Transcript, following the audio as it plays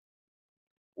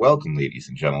Welcome, ladies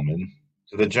and gentlemen,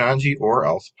 to the John G. or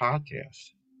Else podcast,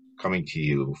 coming to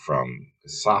you from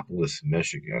Cassopolis,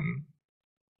 Michigan,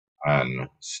 on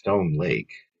Stone Lake.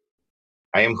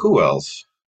 I am who else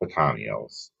but Tommy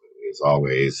Else, as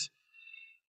always,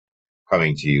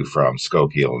 coming to you from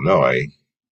Skokie, Illinois,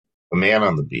 the man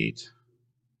on the beat,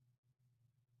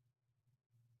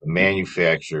 the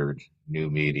manufactured new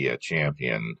media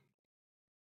champion,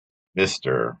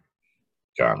 Mr.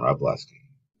 John Robleski.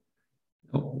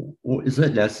 Is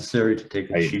it necessary to take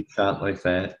a I, cheap shot like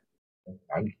that?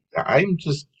 I'm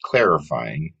just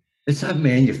clarifying It's not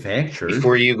manufactured.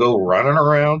 before you go running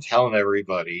around telling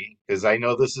everybody, because I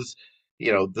know this is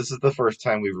the first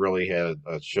time we've really had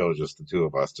a show just the two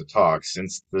of us to talk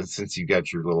since you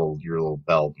got your little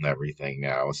belt and everything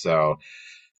now. So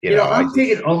I I'm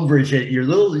taking just umbrage at your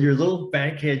little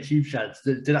backhand cheap shots.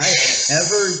 Did I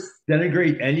ever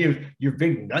denigrate any of your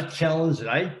big nut challenge?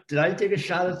 Did I take a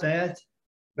shot at that?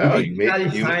 You no, beat you made Scotty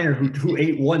you. Steiner who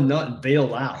ate one nut and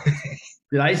bailed out.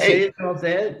 Did I say Hey, it about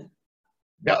that?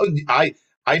 no,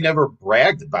 I never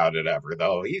bragged about it ever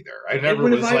though either. I And never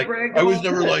when have was I like bragged I was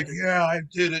about never like, this? yeah, I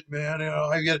did it, man.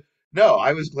 I get. No,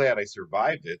 I was glad I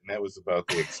survived it, and that was about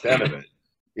the extent of it.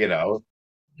 You know,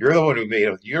 you're the one who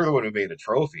made a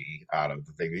trophy out of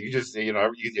the thing. You just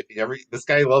this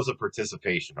guy loves a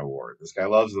participation award. This guy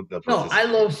loves the No, I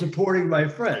participation. love supporting my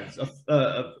friends.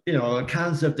 A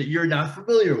concept that you're not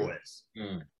familiar with.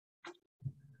 Hmm.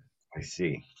 I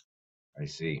see. I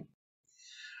see.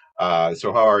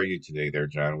 So how are you today, there,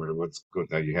 John? What's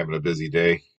good? Are you having a busy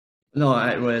day? No,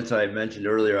 as I mentioned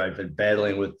earlier, I've been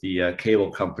battling with the cable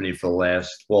company for the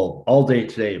last, well, all day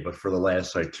today, but for the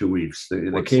last like 2 weeks. The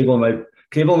What's cable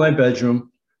in my bedroom,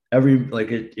 every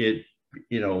like it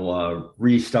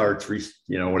restarts,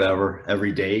 whatever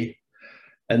every day,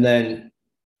 and then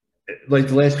like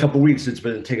the last couple of weeks, it's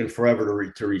been taking forever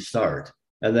to restart,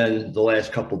 and then the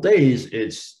last couple of days,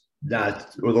 it's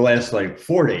not, or the last like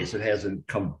 4 days, it hasn't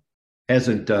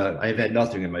I've had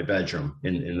nothing in my bedroom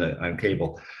on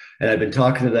cable, and I've been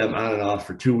talking to them on and off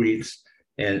for 2 weeks,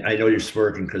 and I know you're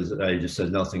smirking because I just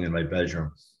said nothing in my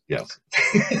bedroom. Yes.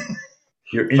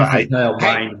 Your But infantile hey,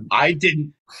 mind, I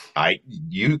didn't.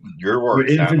 Your your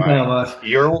words, not infantile mine. mind.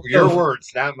 Your So,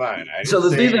 words, not mine. I so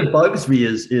didn't the thing say that bugs me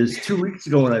is 2 weeks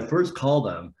ago when I first called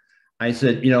them, I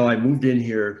said, I moved in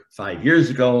here 5 years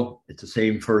ago. It's the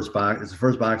same first box. It's the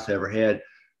first box I ever had.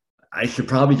 I should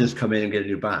probably just come in and get a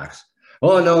new box.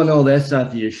 Oh, no, no, that's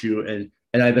not the issue.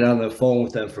 And I've been on the phone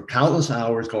with them for countless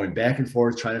hours, going back and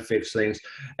forth, trying to fix things.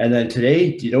 And then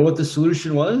today, do you know what the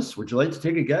solution was? Would you like to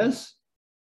take a guess?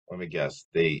 let me guess.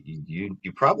 You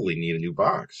probably need a new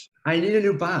box. I need a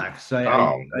new box. Oh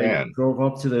I man. drove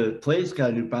up to the place,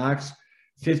 got a new box.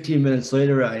 15 minutes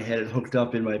later, I had it hooked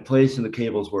up in my place, and the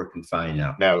cable's working fine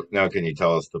now. Now, can you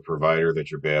tell us the provider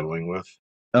that you're battling with?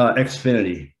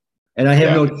 Xfinity. And I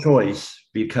have Yeah, no choice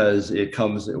because it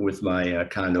comes with my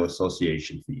condo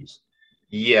association fees.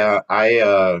 yeah.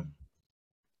 I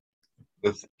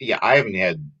haven't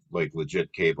had like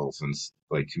legit cable since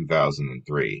like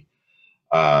 2003.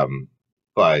 Um,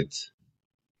 but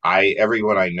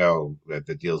everyone I know that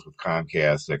deals with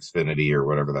Comcast, Xfinity, or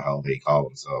whatever the hell they call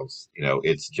themselves,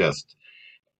 it's just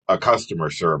a customer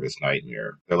service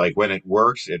nightmare. They're like, when it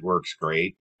works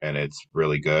great and it's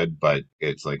really good, but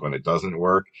it's like when it doesn't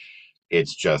work,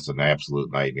 it's just an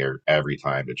absolute nightmare every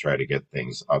time to try to get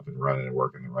things up and running and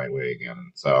working the right way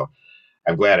again. So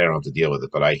I'm glad I don't have to deal with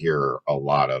it, but I hear a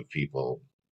lot of people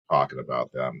talking about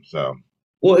them. So,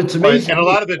 Well, it's but and amazing. a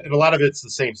lot of it's the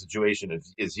same situation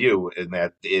as you, in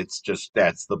that it's just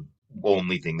that's the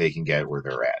only thing they can get where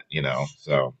they're at.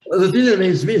 So The thing that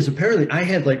amazes me is apparently I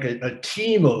had like a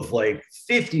team of like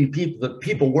 50 people, the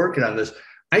people working on this.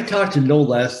 I talked to no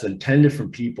less than 10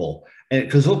 different people, and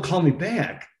because they'll call me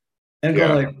back and go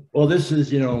yeah, like, well, this is,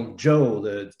 Joe,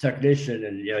 the technician,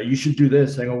 and you should do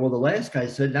this. I go, well, the last guy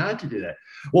said not to do that.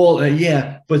 Well,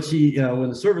 yeah, but see, when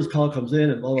the service call comes in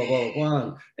and blah blah blah blah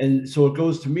blah, and so it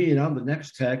goes to me, and I'm the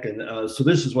next tech, and so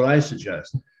this is what I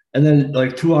suggest. And then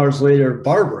like 2 hours later,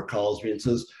 Barbara calls me and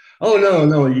says, oh, no,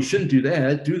 no, you shouldn't do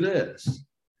that. Do this.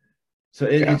 So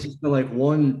yeah. it's just been like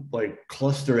one like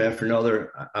cluster after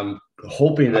another. I'm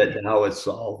hoping that now it's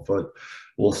solved, but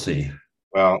we'll see.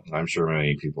 Well, I'm sure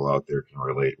many people out there can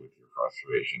relate with your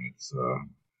frustration. It's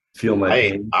Feel my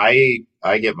I pain.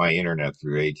 I get my internet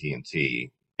through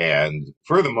AT&T, and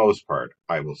for the most part,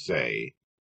 I will say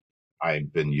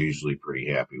I've been usually pretty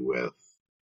happy with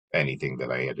anything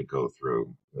that I had to go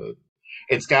through.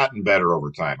 It's gotten better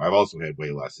over time. I've also had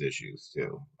way less issues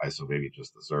too. So maybe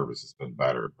just the service has been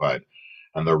better, but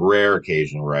on the rare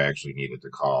occasion where I actually needed to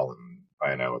call and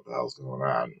find out what the hell's going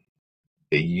on,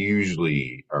 they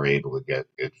usually are able to get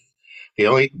it.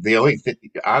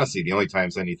 Honestly, the only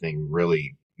times anything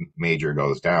really major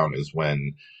goes down is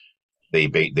when they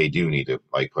do need to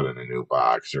like put in a new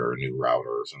box or a new router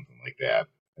or something like that,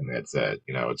 and that's it.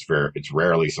 It's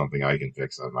rarely something I can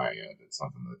fix on my end. It's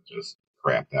something that just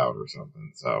crapped out or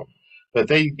something. So, but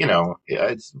yeah,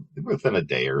 it's within a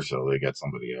day or so they get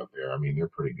somebody out there. I mean, they're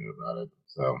pretty good about it.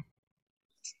 So,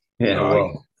 you Yeah, know, I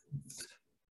well,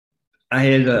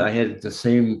 I had the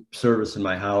same service in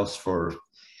my house for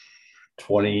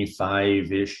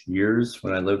 25-ish years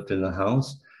when I lived in the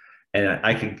house. And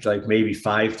I could like maybe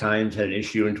 5 times had an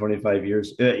issue in 25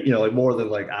 years. Like more than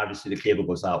like obviously the cable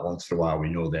goes out once in a while. We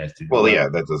know that. well, yeah,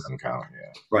 that doesn't count.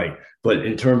 Yeah. Right. But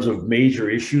in terms of major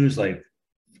issues, like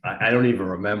I don't even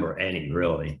remember any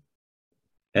really.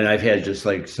 And I've had just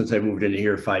like since I moved into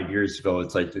here 5 years ago,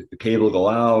 it's like the cable go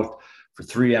out for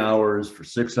 3 hours, for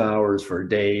 6 hours, for a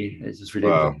day. It's just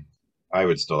ridiculous. Well, I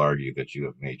would still argue that you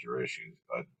have major issues,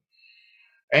 but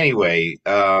anyway,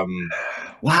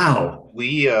 Wow. So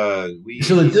the we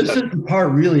set distance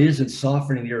part really isn't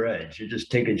softening your edge. You're just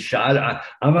taking shot.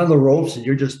 I'm on the ropes, and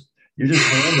you're just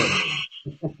hammering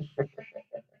me.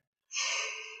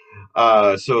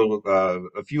 a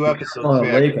few You're episodes on a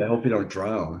back. lake. I hope you don't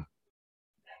drown.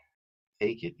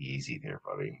 Take it easy there,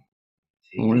 buddy.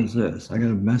 Well, Take what it is easy. this? I got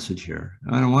a message here.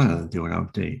 I don't want to do an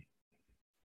update.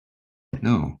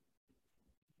 No.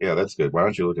 Yeah, that's good. Why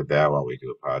don't you look at that while we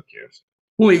do a podcast?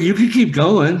 Wait, you can keep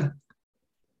going,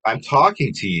 I'm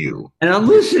talking to you. and I'm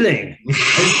listening.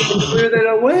 I can clear that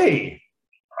away.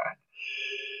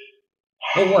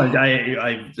 Oh, what?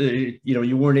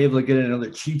 You weren't able to get another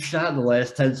cheap shot in the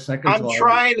last 10 seconds I'm while I was.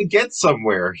 trying to get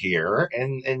somewhere here,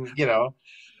 and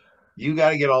you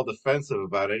got to get all defensive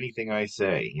about anything I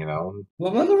say. Well,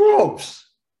 I'm on the ropes.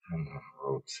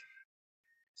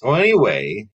 So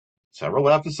anyway, several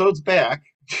episodes back,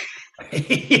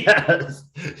 Yes.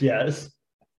 Yes.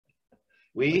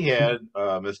 we had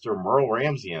Mr. Merle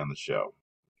Ramsey on the show,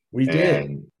 We did.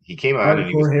 and he came on and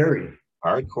he was Hardcore Harry.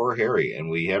 hardcore Harry, and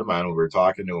we had him on. And we were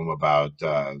talking to him about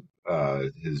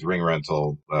his ring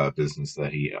rental business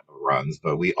that he runs,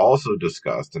 but we also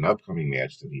discussed an upcoming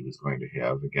match that he was going to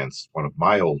have against one of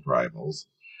my old rivals,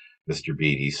 Mr.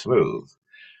 BD Smooth.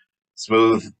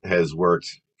 Smooth has worked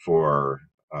for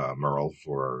Merle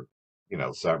for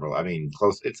several. I mean,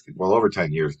 it's well over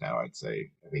 10 years now. I'd say.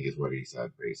 I think is what he said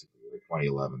basically, like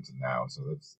 2011 to now. So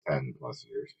that's 10 plus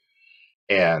years.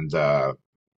 And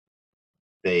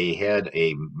they had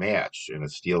a match in a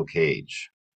steel cage,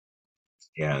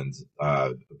 and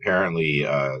apparently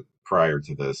prior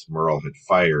to this, Merle had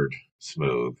fired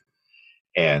Smooth,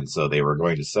 and so they were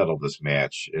going to settle this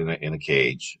match in a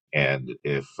cage. And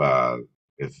if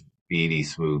BD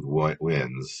Smooth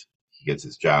wins, he gets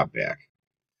his job back.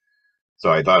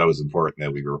 So I thought it was important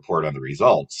that we report on the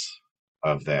results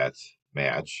of that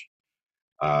match.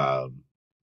 Um,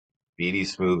 BD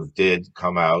Smooth did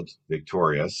come out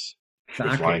victorious,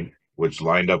 Shocking. which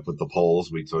lined up with the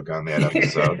polls we took on that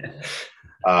episode.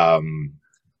 um,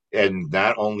 and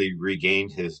not only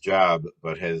regained his job,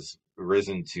 but has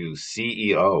risen to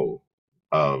CEO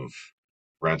of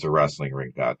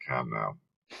RentAWrestlingRink.com now.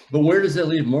 But where does that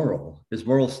leave Merle? Is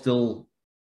Merle still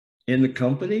in the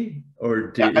company,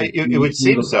 or It would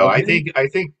seem so. I think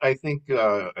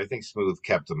Smooth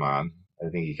kept him on. I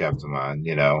think he kept him on.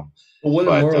 But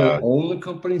wouldn't But Merle own the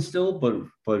company still?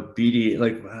 But BD,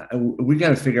 like we got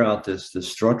to figure out this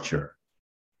structure.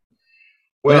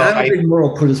 well, I don't think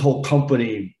Merle put his whole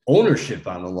company ownership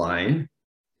on the line.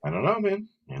 I don't know, man.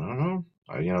 I don't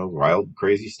know. Wild,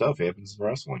 crazy stuff happens in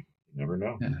wrestling. You never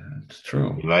know. Yeah, it's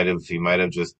true. He might have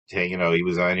just he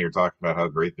was on here talking about how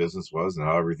great business was and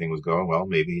how everything was going. Well,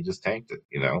 maybe he just tanked it.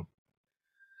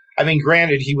 I mean,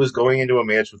 granted, he was going into a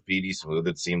match with BD Smooth.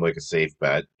 It seemed like a safe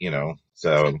bet.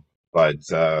 So, but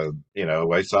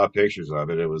I saw pictures of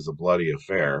it. It was a bloody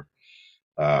affair.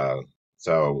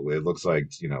 So it looks like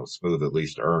Smooth at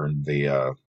least earned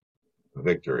the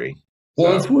victory.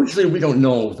 Well, So, unfortunately, we don't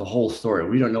know the whole story.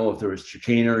 We don't know if there was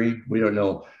chicanery. We don't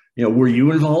know. Were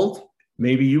you involved?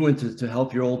 Maybe you went to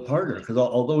help your old partner because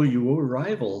although you were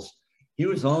rivals, he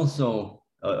was also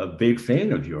a big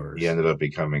fan of yours. he ended up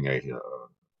becoming a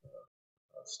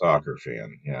stalker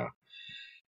fan. Yeah.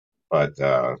 But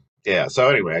yeah. So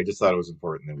anyway, I just thought it was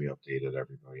important that we updated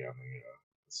everybody on the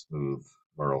Smooth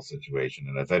Merle situation,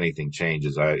 and if anything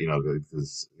changes,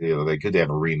 because they could have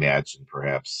a rematch, and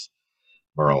perhaps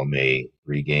Merle may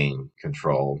regain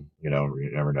control. You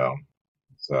never know.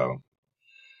 So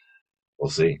we'll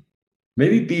see.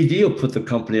 Maybe BD will put the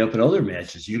company up in other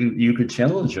matches. You could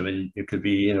challenge him, and it could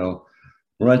be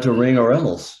Rent a Ring or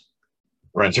else.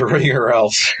 Rent a ring or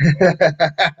else.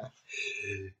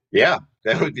 Yeah,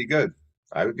 that would be good.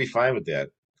 I would be fine with that.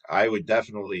 I would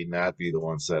definitely not be the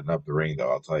one setting up the ring,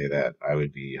 though. I'll tell you that. I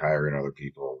would be hiring other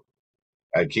people.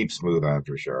 I'd keep Smooth on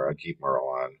for sure. I'd keep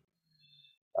Merle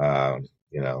on.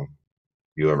 You know,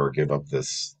 you ever give up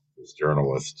this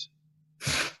journalist,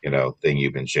 thing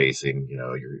you've been chasing,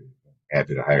 you're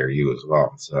happy to hire you as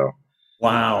well. So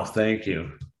Wow, thank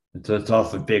you. It's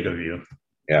awfully big of you.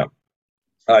 yeah,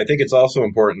 I think it's also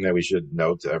important that we should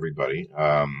note to everybody.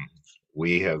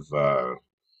 We have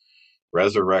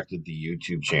resurrected the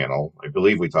YouTube channel. I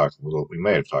believe we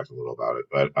may have talked a little about it,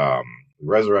 but we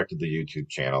resurrected the YouTube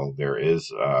channel. There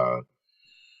is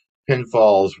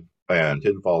pinfalls and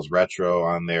pinfalls retro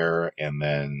on there, and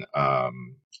then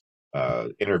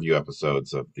interview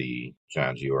episodes of the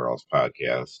John G. Orles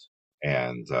podcast,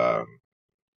 and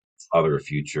other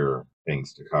future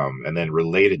things to come, and then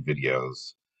related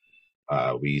videos.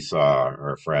 We saw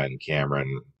our friend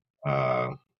Cameron,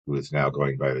 who is now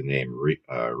going by the name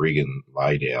Regan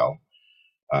Lydale.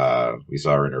 We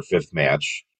saw her in her fifth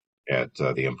match at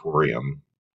the Emporium,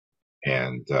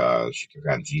 and she took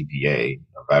on GPA,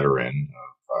 a veteran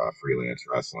of freelance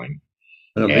wrestling,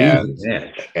 An amazing and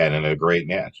match. and in a great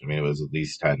match. I mean, it was at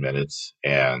least 10 minutes,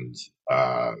 and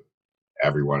uh,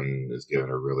 everyone is giving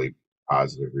her really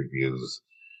positive reviews.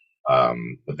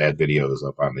 But that video is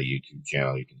up on the YouTube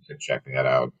channel. You can check that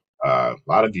out. A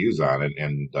lot of views on it,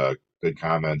 and good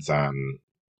comments on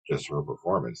just her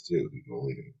performance too. People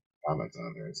leaving comments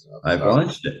on there and stuff. I So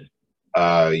watched it.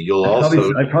 you'll I probably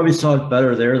also, I probably saw it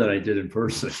better there than I did in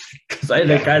person because I had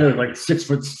that yeah, guy that was like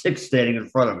 6'6" standing in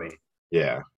front of me.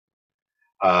 yeah.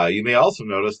 You may also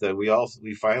notice that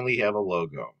we finally have a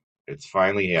logo. It's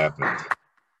finally happened.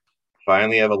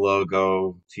 Finally have a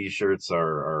logo. T-shirts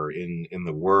are in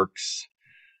the works.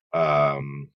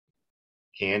 Um,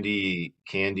 Candy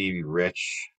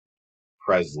Rich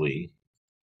Presley,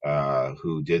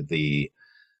 who did the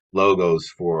logos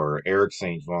for Eric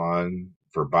St. Vaughn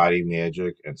for Body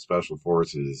Magic and Special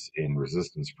Forces in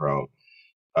Resistance Pro.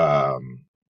 Um,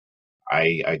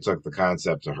 I took the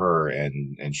concept to her,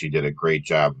 and she did a great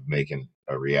job of making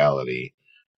a reality.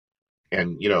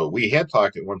 And we had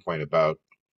talked at one point about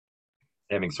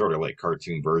having sort of like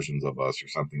cartoon versions of us or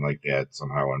something like that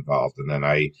somehow involved. And then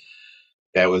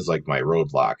that was like my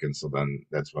roadblock. And so then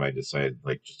that's when I decided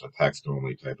like just a text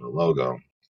only type of logo.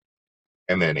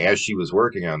 And then as she was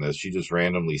working on this, she just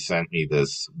randomly sent me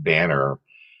this banner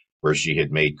where she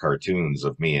had made cartoons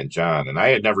of me and John. And I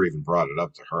had never even brought it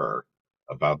up to her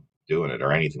about doing it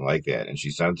or anything like that. And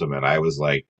she sent them, and I was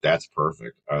like, that's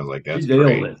perfect. I was like, She that's nailed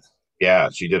great. it. Yeah,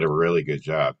 she did a really good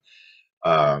job.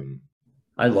 Um,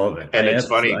 I love it. and it's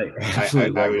funny. I I,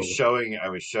 absolutely I, I love was it.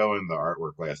 showing the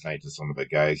artwork last night to some of the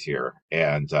guys here,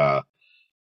 and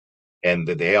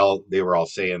they were all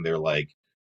saying they're like,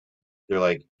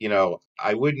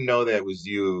 I wouldn't know that was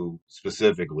you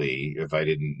specifically if I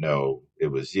didn't know it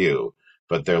was you.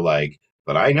 But they're like,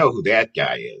 but I know who that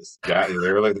guy is. John,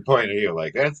 they were like the point of view,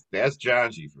 like that's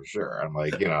John G for sure. I'm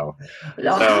like, Now,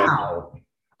 so how?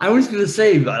 I was going to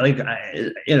say, like,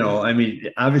 I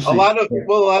mean, obviously, a lot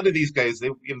of these guys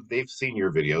they've seen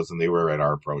your videos and they were at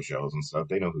our pro shows and stuff.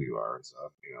 They know who you are and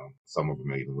stuff. Some of them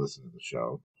may even listen to the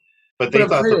show, but but they I'm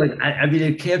thought saying, that. like, I mean,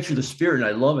 it captured the spirit, and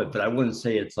I love it. But I wouldn't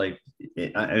say it's like,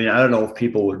 I mean, I don't know if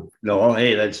people would know. Oh,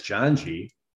 hey, that's John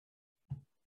G.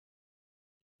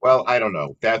 Well, I don't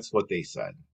know. That's what they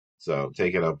said. So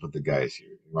take it up with the guys here.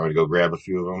 You want me to go grab a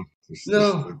few of them?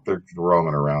 No, They're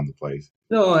roaming around the place.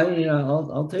 no,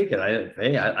 I'll take it.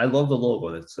 I love the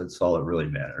logo. That's all that really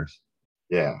matters.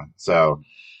 Yeah. So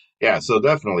yeah. So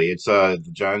definitely, it's the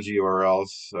John G.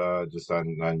 Orles just on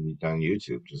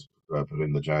YouTube. Just put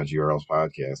in the John G. Orles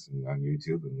podcast and on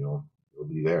YouTube, and you'll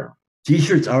be there.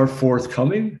 T-shirts are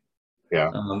forthcoming. Yeah.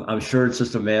 I'm sure it's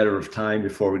just a matter of time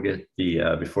before we get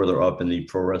before they're up in the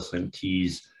Pro Wrestling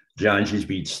Tees John G's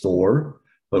Beat store.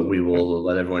 But we will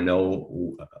let everyone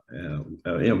know.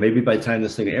 Maybe by the time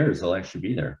this thing airs, they'll actually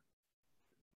be there.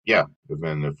 Yeah. And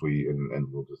then if we and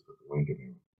we'll just put the link in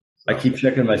there. I So keep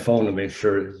checking my phone to make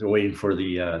sure it's waiting for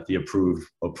the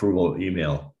approval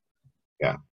email.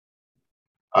 yeah.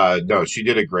 No, she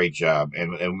did a great job,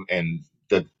 and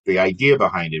the idea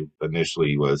behind it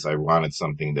initially was I wanted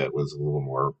something that was a little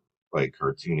more like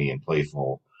cartoony and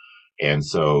playful, and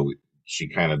so she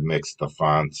kind of mixed the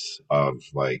fonts of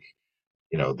like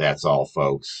that's all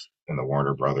folks and the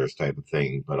Warner Brothers type of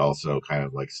thing, but also kind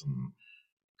of like some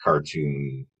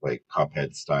cartoon like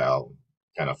Cuphead style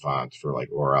kind of font for like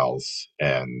Orals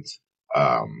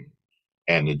um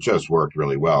and it just worked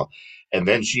really well. And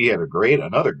then she had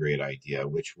another great idea,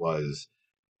 which was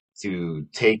to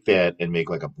take that and make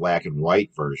like a black and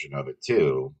white version of it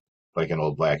too, like an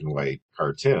old black and white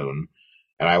cartoon.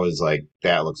 And I was like,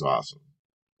 that looks awesome.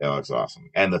 That looks awesome.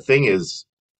 And the thing is,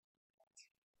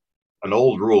 an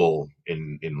old rule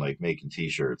in like making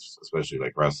t-shirts, especially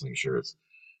like wrestling shirts,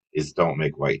 is don't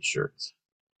make white shirts.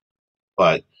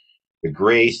 But the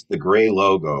gray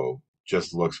logo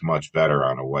just looks much better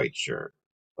on a white shirt.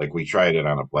 Like we tried it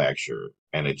on a black shirt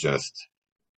and it just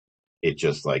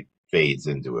like fades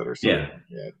into it or something Yeah. like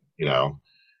that, you know.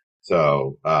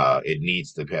 So it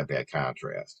needs to have that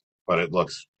contrast. But it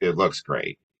looks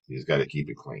great. You just got to keep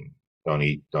it clean. Don't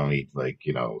eat like,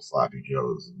 sloppy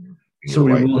joes in So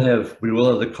your white. we will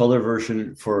have the color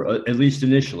version for at least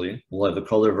initially. We'll have the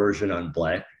color version on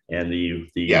black and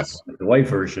Yes, the white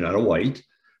version on a white.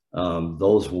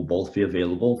 Those will both be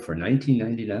available for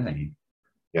 19.99.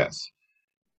 yes.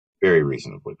 Very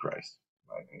reasonably priced.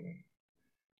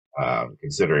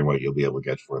 Considering what you'll be able to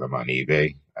get for them on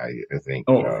eBay, I think,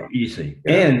 Oh, easy.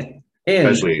 yeah, And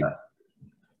especially.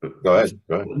 Go ahead,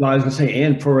 go ahead. no, I was going to say,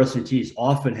 and Pro Wrestling Tees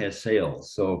often has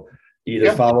sales. So either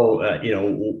Yeah, follow,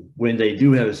 when they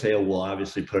do have a sale, we'll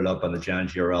obviously put it up on the John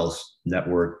GRL's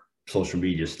network, social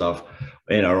media stuff,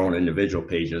 and our own individual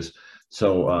pages.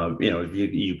 So,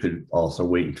 you could also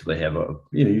wait until they have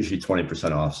usually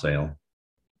 20% off sale.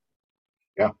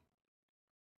 yeah.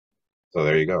 So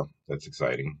there you go. That's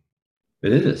exciting.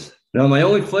 It is. Now, my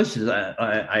only question is,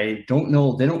 I don't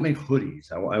know. They don't make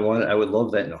hoodies. I would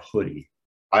love that in a hoodie.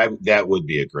 That would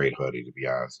be a great hoodie, to be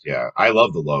honest. Yeah, I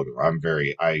love the logo.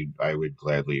 I would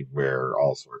gladly wear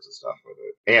all sorts of stuff with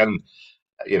it. And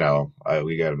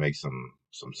we got to make some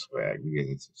swag. We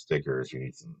need some stickers. We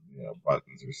need some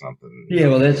buttons or something. Yeah,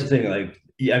 well, that's the thing. Like,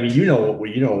 yeah, I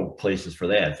mean, places for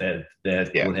that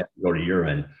Yeah, would have to go to your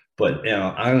end. But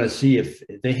I'm gonna see if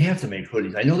they have to make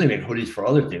hoodies. I know they make hoodies for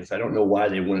other things. I don't know why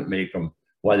they wouldn't make them.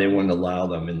 Why they wouldn't allow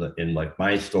them in like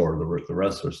my store, the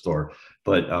wrestler store.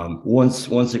 But once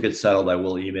it gets settled, I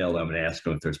will email them and ask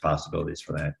them if there's possibilities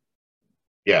for that.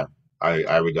 yeah.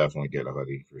 I would definitely get a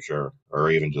hoodie for sure,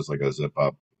 or even just like a zip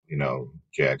up,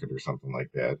 jacket or something like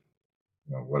that.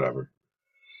 Whatever.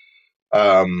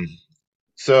 Um,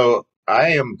 so I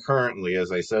am currently,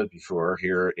 as I said before,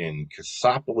 here in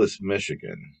Cassopolis,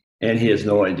 Michigan. And he has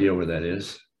no idea where that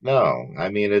is. No, I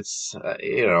mean it's I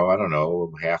don't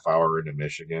know, half hour into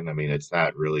Michigan. I mean it's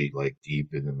not really like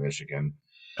deep into Michigan.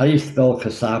 How do you spell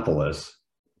Cassopolis?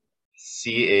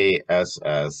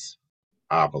 Cass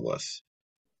Opolis.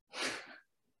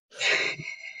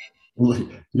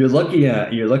 You're lucky.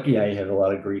 I have a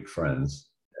lot of Greek friends.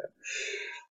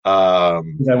 I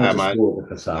went to I'm school at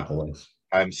Cassopolis.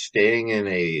 I'm staying in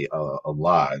a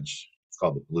lodge. It's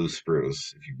called the Blue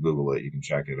Spruce. If you Google it, you can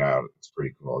check it out. It's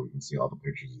pretty cool. You can see all the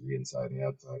pictures of the inside and the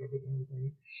outside of it and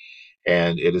everything.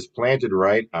 And it is planted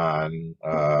right on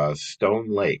Stone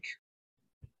Lake,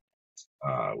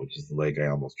 which is the lake I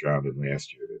almost drowned in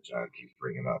last year that John keeps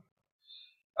bringing up.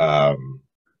 Um,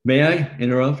 May I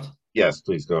interrupt? yes,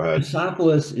 please go ahead.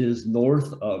 Cassopolis is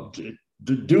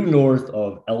due north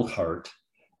of Elkhart,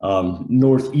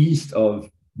 northeast of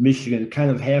Michigan,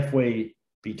 kind of halfway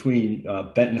between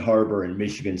Benton Harbor and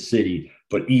Michigan City,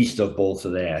 but east of both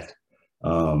of that,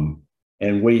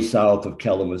 and way south of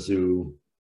Kalamazoo.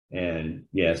 And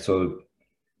yeah, so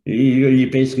you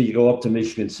basically you go up to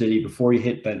Michigan City before you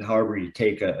hit Benton Harbor. You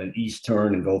take an east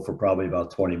turn and go for probably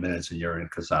about 20 minutes, and you're in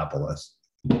Cassopolis.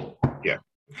 Yeah,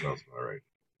 that sounds all right.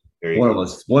 There you go.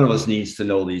 One of us needs to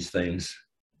know these things.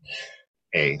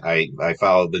 Hey, I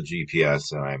followed the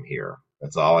GPS and I'm here.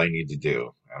 That's all I need to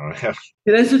do. I don't have.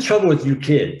 Yeah, that's the trouble with you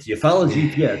kids. You follow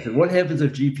GPS, and what happens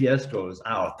if GPS goes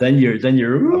out? Then you're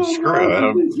I'm screwed.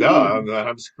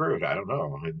 I'm screwed. I don't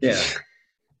know. Yeah.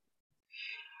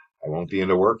 I won't be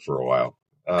into work for a while.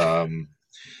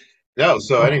 No.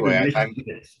 So anyway,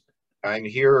 I'm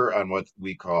here on what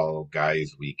we call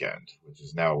Guys Weekend, which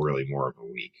is now really more of a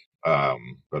week.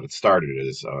 But it started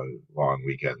as a long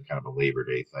weekend, kind of a Labor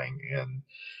Day thing, and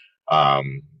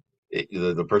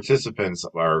the participants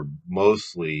are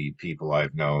mostly people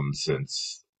I've known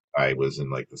since I was in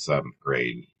like the seventh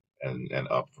grade and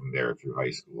up from there through high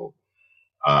school.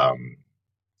 Um,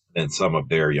 and some of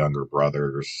their younger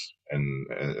brothers and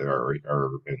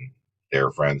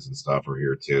their friends and stuff are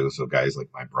here too. So guys like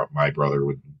my brother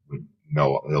would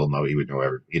know he would know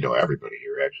everybody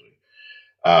here actually.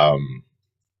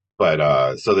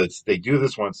 But so they do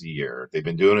this once a year. They've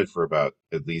been doing it for about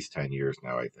at least 10 years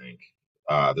now, I think.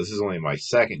 This is only my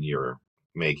second year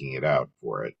making it out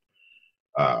for it.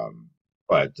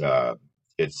 But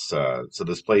it's so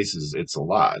this place it's a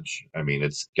lodge. I mean,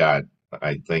 it's got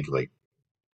I think like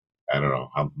I don't know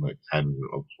how like 10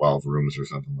 or 12 rooms or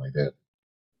something like that.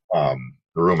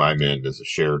 The room I'm in is a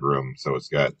shared room, so it's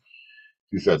got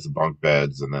two sets of bunk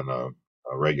beds and then a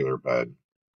regular bed,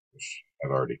 which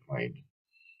I've already claimed.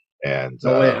 And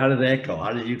No way. How did that go?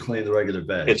 How did you claim the regular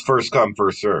bed? it's first come,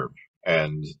 first serve.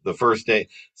 And the first day,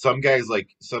 some guys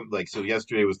so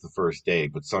yesterday was the first day,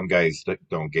 but some guys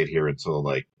don't get here until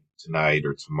like tonight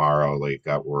or tomorrow, like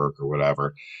got work or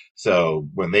whatever. So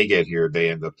when they get here, they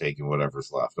end up taking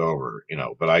whatever's left over,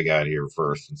 But I got here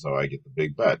first, and so I get the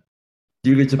big bed. Do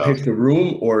you get to So, pick the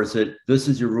room, or is it this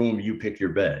is your room, you pick your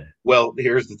bed? well,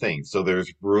 here's the thing. So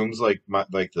there's rooms like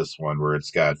this one where it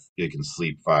can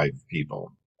sleep five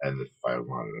people, and if I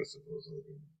wanted, I suppose I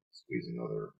could squeeze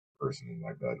another person in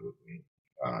my bed with me.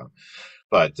 Uh,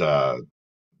 but but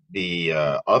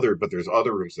there's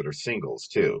other rooms that are singles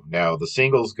too. Now the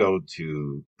singles go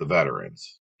to the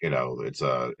veterans. It's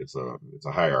a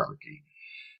hierarchy.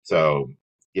 So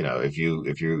if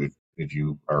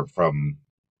you are from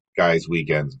guys'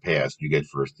 weekends past, you get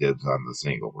first dibs on the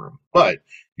single room. But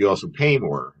you also pay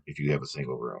more if you have a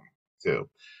single room too.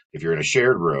 If you're in a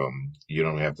shared room, you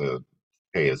don't have to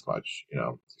pay as much.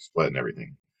 Splitting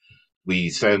everything.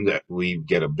 We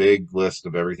get a big list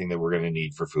of everything that we're going to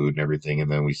need for food and everything,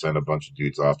 and then we send a bunch of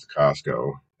dudes off to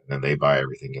Costco, and then they buy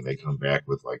everything, and they come back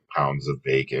with like pounds of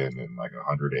bacon and like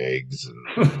 100 eggs,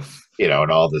 and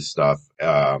and all this stuff.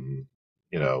 And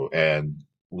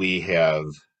we have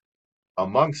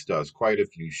amongst us quite a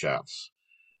few chefs,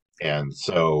 and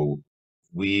so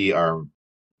we are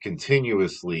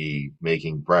continuously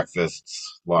making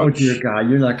breakfasts, Oh dear lunch, God,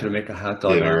 you're not going to make a hot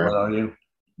dog omelet, dinner. are you?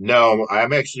 No, I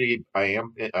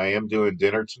am doing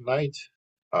dinner tonight,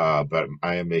 but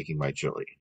I am making my chili.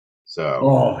 So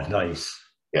Oh, nice.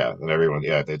 yeah,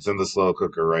 and it's in the slow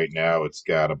cooker right now. It's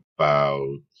got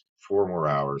about 4 more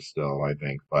hours still, I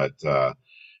think. But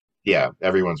yeah,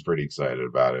 everyone's pretty excited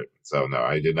about it. So no,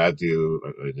 I did not do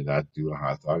a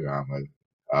hot dog omelet.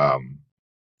 Um,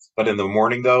 but in the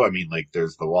morning though, I mean, like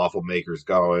there's the waffle makers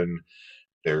going,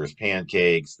 there's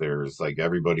pancakes, there's like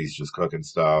everybody's just cooking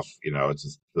stuff. It's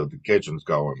just the kitchen's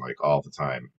going like all the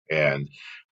time. And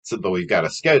so, but we've got a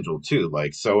schedule too.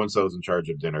 Like so and so's in charge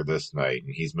of dinner this night,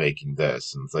 and he's making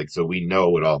this, and it's like so we know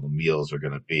what all the meals are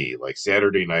going to be. Like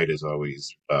Saturday night is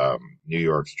always New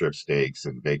York strip steaks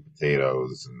and baked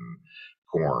potatoes and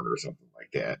corn or something like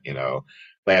that.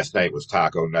 Last night was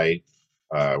taco night.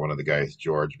 One of the guys,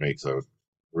 George, makes a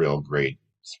real great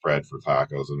spread for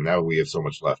tacos, and now we have so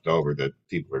much left over that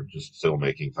people are just still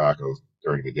making tacos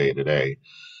during the day today.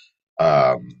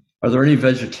 Um, Are there any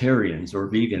vegetarians or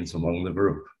vegans among the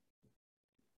group?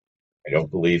 I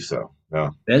don't believe so. No.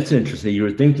 That's interesting. You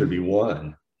would think there'd be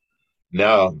one.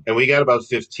 No, and we got about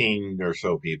 15 or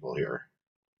so people here.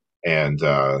 And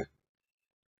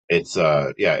it's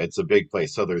a big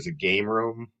place. So there's a game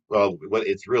room. Well,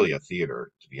 it's really a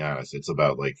theater, to be honest. It's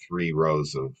about like 3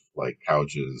 rows of like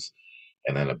couches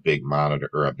and then a big monitor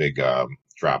or a big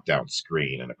drop down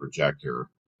screen and a projector.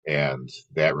 And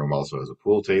that room also has a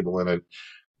pool table in it.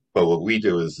 But what we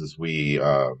do is we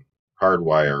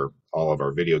hardwire all of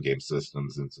our video game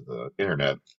systems into the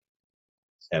internet,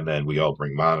 and then we all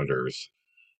bring monitors,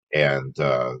 and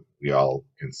we all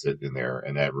can sit in there.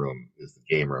 And that room is the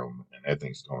game room, and that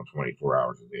thing's going 24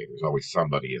 hours a day. There's always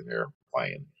somebody in there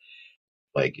playing.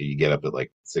 Like you get up at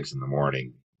like 6 in the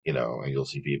morning, and you'll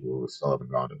see people who still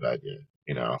haven't gone to bed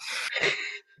yet,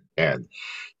 and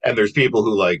there's people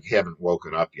who like haven't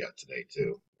woken up yet today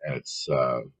too. And it's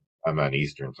I'm on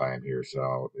Eastern time here,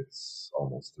 so it's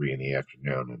almost 3 in the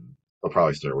afternoon, and they'll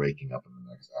probably start waking up in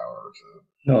the next hour or so.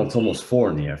 No, it's almost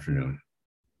 4 in the afternoon.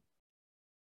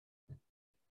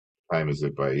 Time is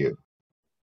it by you?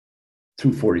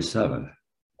 2:47.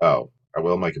 Oh,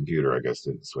 well, my computer, I guess,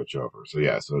 didn't switch over. So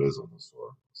yeah, so it is almost 4.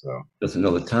 So Doesn't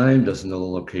know the time, doesn't know the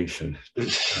location.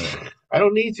 I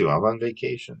don't need to. I'm on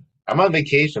vacation. I'm on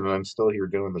vacation and I'm still here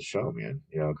doing the show, man.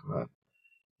 Come on. Give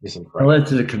me some Tell credit. that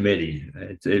to the committee.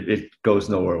 It goes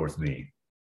nowhere with me.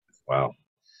 Wow.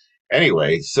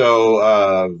 Anyway,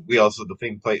 so we also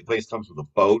place comes with a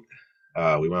boat.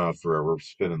 We went out for a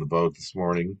spin in the boat this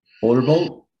morning.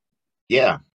 Motorboat?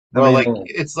 Yeah. How Well, many? like Oh,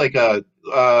 it's like a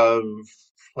uh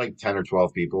like 10 or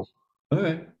 12 people. all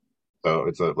right. So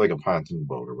it's like a pontoon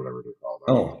boat or whatever they're called.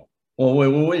 I don't know. Oh,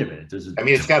 well, wait a minute. I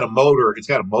mean, it's got a motor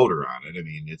on it. I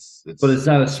mean, it's But it's it's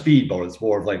not a speedboat. It's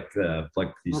more of like you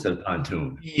said,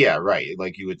 pontoon. yeah, right.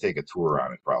 Like you would take a tour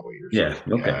on it probably or Yeah.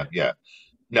 something. Yeah, Okay. yeah.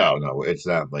 No, it's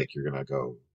not like you're gonna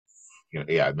go.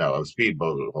 Yeah, no, a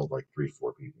speedboat would hold like 3,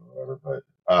 4 people or whatever.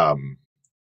 But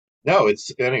no,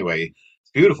 it's anyway.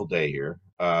 It's a beautiful day here.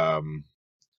 In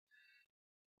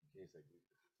case I do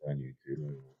this on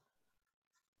YouTube,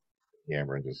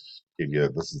 camera and just give you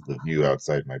this is the view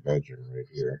outside my bedroom right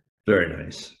here. Very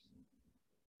nice.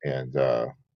 And yeah,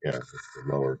 it's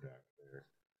the lower deck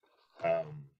there.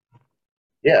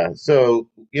 Yeah, so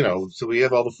so we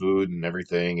have all the food and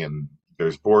everything, and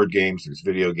there's board games, there's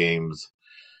video games,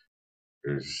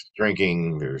 there's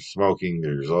drinking, there's smoking,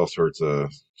 there's all sorts of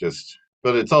just.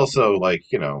 But it's also like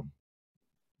you know,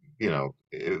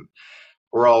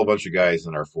 we're all a bunch of guys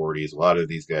in our 40s. A lot of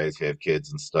these guys have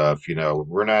kids and stuff.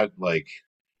 We're not like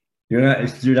You're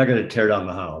not going to tear down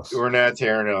the house. we're not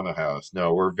tearing down the house.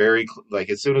 No, we're very like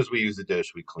as soon as we use a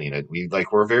dish, we clean it.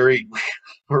 We're very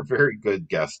we're very good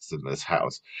guests in this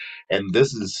house. And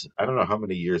this is I don't know how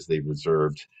many years they've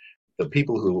reserved. The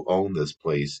people who own this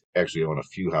place actually own a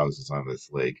few houses on this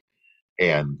lake,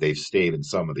 and they've stayed in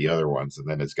some of the other ones. And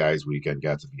then as guys' weekend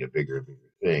got to be a bigger and bigger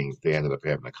thing, they ended up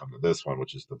having to come to this one,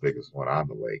 which is the biggest one on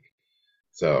the lake.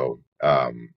 So,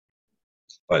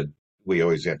 but we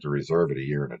always have to reserve it a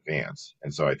year in advance,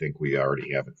 and so I think we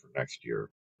already have it for next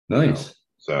year. Nice.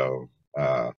 So,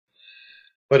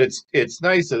 but it's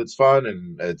nice and it's fun,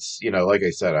 and it's like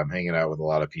I said, I'm hanging out with a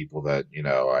lot of people that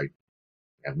I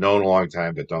have known a long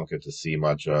time but don't get to see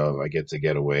much of. I get to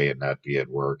get away and not be at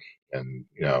work, and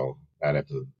not have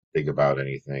to think about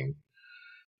anything.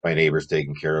 My neighbor's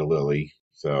taking care of Lily,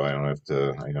 so I don't have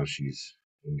to. I know she's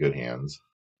in good hands,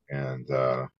 and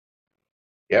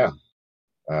yeah.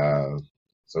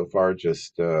 So far,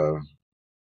 just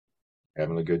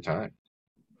having a good time.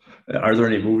 Are there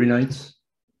any movie nights?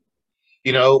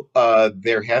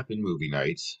 There have been movie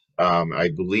nights. I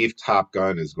believe Top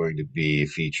Gun is going to be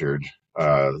featured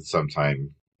sometime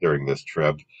during this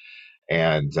trip.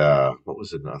 And what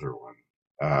was another one?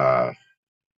 I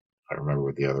don't remember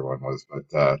what the other one was, but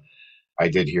I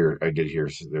did hear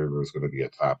there was going to be a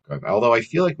Top Gun. Although I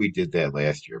feel like we did that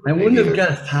last year. I wouldn't have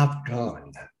guessed Top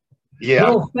Gun. Yeah.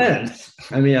 No offense.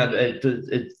 I mean,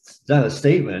 it's not a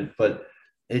statement, but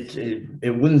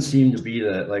it wouldn't seem to be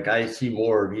that. Like I see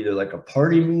more of either like a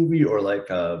party movie or like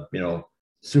a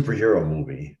superhero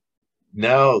movie.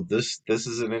 No, this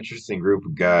is an interesting group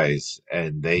of guys,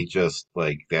 and they just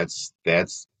like that's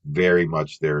very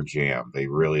much their jam. They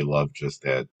really love just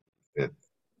that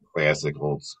classic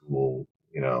old school,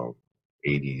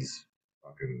 80s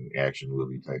fucking action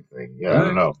movie type thing. Yeah, I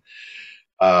don't know.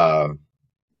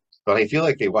 But I feel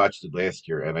like they watched it last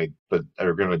year, but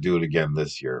they're going to do it again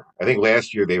this year. I think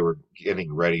last year they were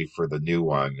getting ready for the new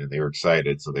one, and they were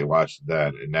excited, so they watched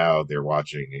that, and now they're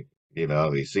watching.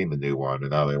 They've seen the new one,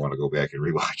 and now they want to go back and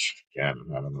rewatch it again.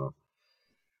 I don't know.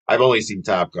 I've only seen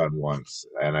Top Gun once,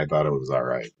 and I thought it was all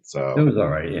right. So it was all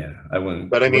right, yeah. I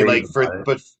wouldn't. But I mean, like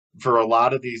for a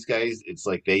lot of these guys, it's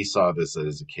like they saw this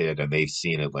as a kid, and they've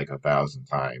seen it like 1,000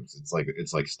 times. It's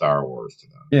like Star Wars to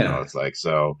them. Yeah, it's like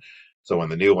so. So when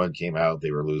the new one came out, they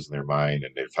were losing their mind,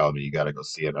 and they told me you got to go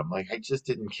see it. I'm like, I just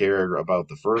didn't care about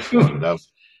the first one enough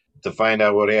to find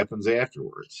out what happens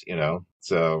afterwards,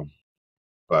 So,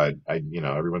 but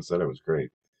everyone said it was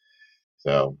great.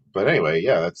 So, but anyway,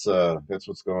 yeah, that's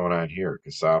what's going on here,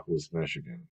 Cassopolis,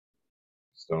 Michigan,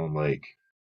 Stone Lake,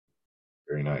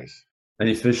 very nice.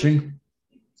 Any fishing?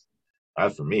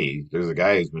 Not for me. There's a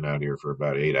guy who's been out here for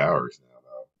about 8 hours now,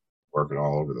 though, working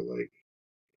all over the lake.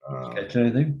 Catch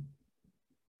anything?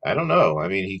 I don't know. I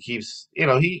mean, he keeps,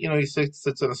 he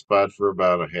sits in a spot for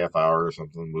about a half hour or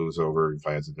something, moves over and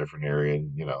finds a different area,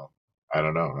 and I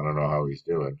don't know. I don't know how he's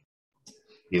doing.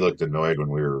 He looked annoyed when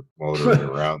we were motoring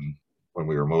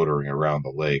around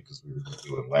the lake because we were just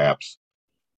doing laps.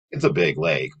 It's a big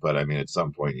lake, but I mean, at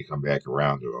some point you come back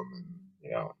around to him and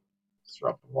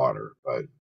disrupt the water. But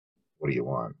what do you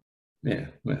want? Yeah.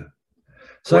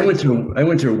 So I went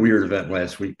to a weird event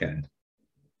last weekend.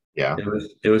 Yeah.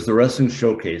 It was the wrestling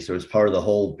showcase. It was part of the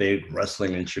whole big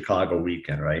wrestling in Chicago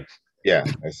weekend, right? Yeah,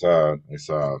 I saw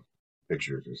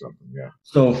pictures or something. Yeah.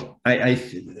 So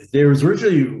it was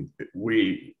originally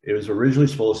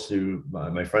supposed to.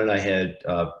 My friend and I had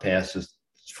passes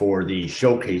for the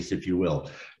showcase, if you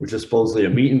will, which is supposedly a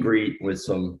meet and greet with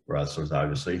some wrestlers,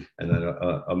 obviously, and then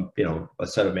a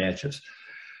set of matches.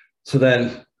 So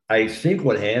then I think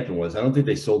what happened was I don't think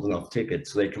they sold enough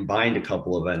tickets, so they combined a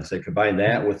couple events. They combined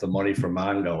that with the Money for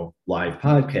Mongo live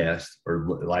podcast or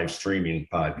live streaming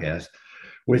podcast,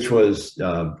 which was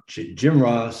Jim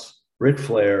Ross, Ric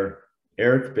Flair,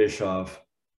 Eric Bischoff,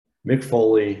 Mick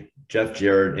Foley, Jeff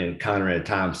Jarrett, and Conrad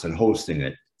Thompson hosting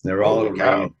it. They're all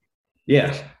around.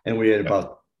 Yeah, and we had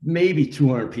about maybe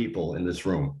 200 people in this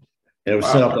room, and it was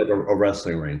set up like a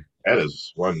wrestling ring. That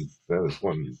is one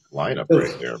lineup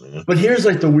right there, man. But here's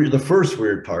like the first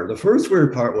weird part. The first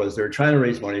weird part was they were trying to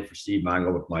raise money for Steve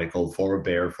Mongo McMichael, former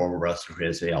Bear, former wrestler who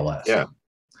has ALS. Yeah.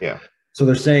 So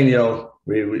they're saying,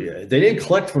 they didn't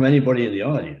collect from anybody in the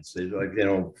audience. They like,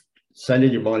 send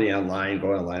in your money online,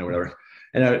 go online, whatever.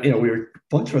 And a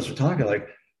bunch of us were talking like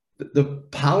the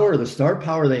power, the star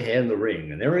power they had in the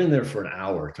ring, and they were in there for an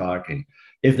hour talking.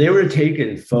 If they were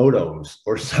taking photos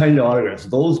or signed autographs,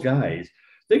 those guys,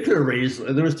 they could have raised.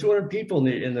 There was 200 people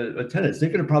in the attendance. They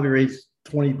could have probably raised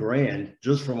 20 grand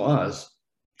just from us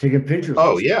taking pictures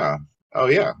Oh with them. yeah, oh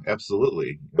yeah,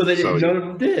 absolutely. But they So didn't. None of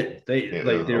them did. They yeah,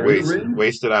 like they a were in the ring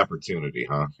wasted opportunity,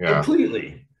 huh? Yeah.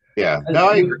 completely. Yeah, And no,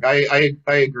 I agree. it,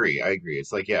 I agree. I agree.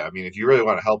 It's like, yeah, I mean, if you really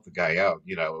want to help the guy out,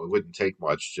 it wouldn't take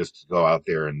much just to go out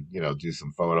there and do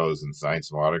some photos and sign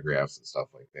some autographs and stuff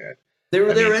like that. they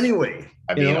were I there mean, anyway.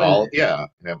 all yeah,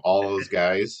 and have all those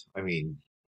guys. I mean,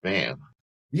 man,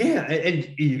 Yeah, and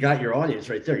you got your audience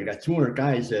right there. You got 200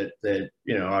 guys that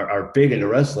are big into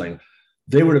wrestling.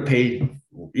 They would have paid,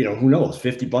 who knows,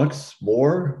 $50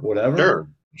 more, whatever. sure,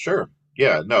 sure,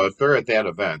 yeah, no, if they're at that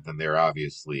event, then they're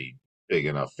obviously big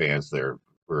enough fans there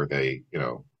where and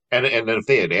then if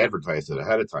they had advertised it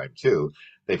ahead of time too,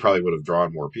 they probably would have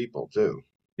drawn more people too.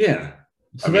 Yeah.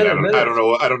 I So mean, then, then I don't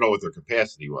know what their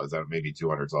capacity was. I don't, maybe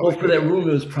 200 is all well, they for could that have. room,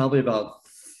 it was probably about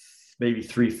maybe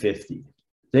 350.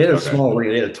 They had a Okay. small ring.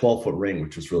 They had a 12-foot ring,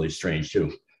 which was really strange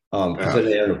too, because Yeah. then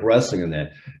they ended up wrestling in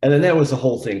that. And then that was the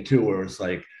whole thing too, where it's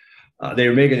like they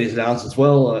were making these announcements.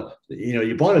 Well,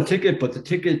 you bought a ticket, but the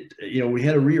ticket, we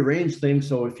had to rearrange things.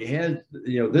 So if you had,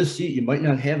 this seat, you might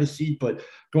not have a seat, but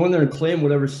go in there and claim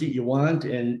whatever seat you want,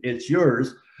 and it's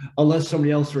yours, unless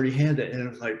somebody else already had it. And it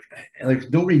was like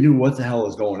nobody knew what the hell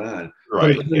was going on. But it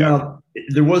Right. turned Yeah. out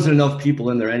there wasn't enough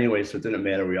people in there anyway, so it didn't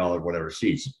matter. We all had whatever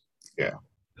seats. Yeah.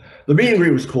 The meet and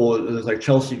greet was cool. It was like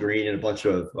Chelsea Green and a bunch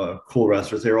of cool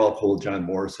wrestlers. They were all cool. John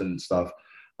Morrison and stuff.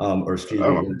 Or excuse me,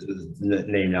 Oh, his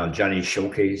name now, Johnny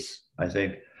Showcase, I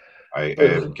think. I But,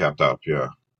 haven't kept up. Yeah.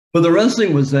 but the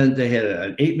wrestling was then they had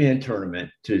an 8-man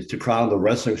tournament to crown the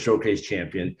Wrestling Showcase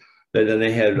champion. Then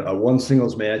they had a one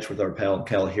singles match with our pal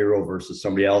Cal Hero versus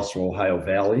somebody else from Ohio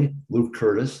Valley, Luke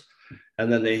Curtis.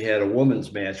 And then they had a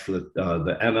women's match for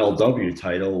the MLW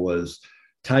title was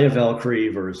Taya Valkyrie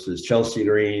versus Chelsea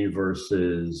Green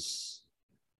versus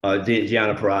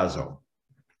Deanna Perrazzo.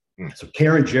 Hmm. So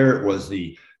Karen Jarrett was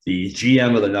the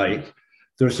GM of the night.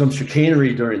 There was some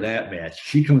chicanery during that match.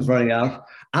 She comes running out.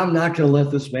 I'm not going to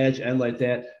let this match end like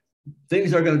that.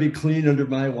 Things are going to be clean under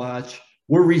my watch.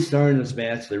 We're restarting this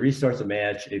match. They restart the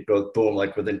match. It goes boom,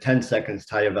 like within 10 seconds,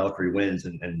 Taya Valkyrie wins,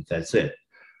 and that's it.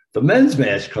 The men's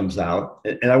match comes out,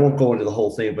 and I won't go into the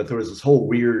whole thing, but there was this whole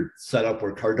weird setup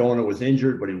where Cardona was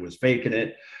injured, but he was faking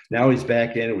it. Now he's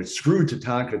back in. It was screwed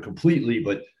Tatanka completely,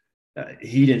 but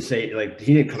he didn't say, like,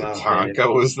 he didn't come out saying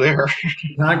Tonka was there.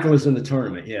 Tatanka was in the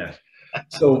tournament. Yeah.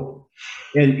 So,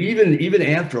 and even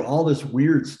after all this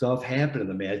weird stuff happened in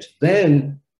the match,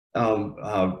 then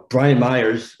Brian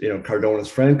Myers, Cardona's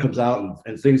friend, comes out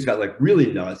and things got like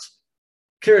really nuts.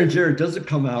 Karen Jarrett doesn't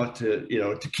come out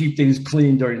to keep things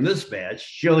clean during this match.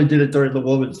 She only did it during the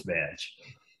women's match.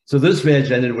 So this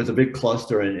match ended with a big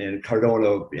cluster, and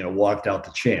Cardona, walked out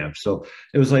the champ. So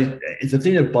it was like, it's the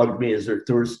thing that bugged me is there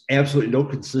was absolutely no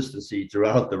consistency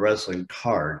throughout the wrestling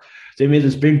card. They made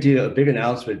this big deal, a big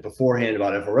announcement beforehand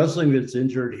about if a wrestling gets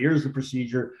injured, here's the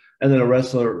procedure, and then a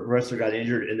wrestler got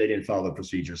injured, and they didn't follow the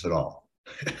procedures at all.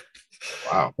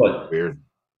 Wow. But Weird.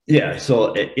 yeah,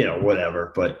 so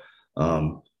whatever. But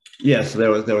yeah,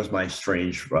 so that was my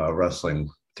strange wrestling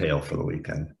tale for the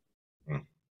weekend. Hmm.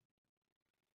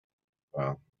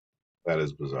 Wow. That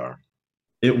is bizarre.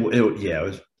 It was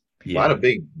yeah. A lot of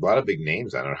big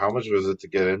names on it. How much was it to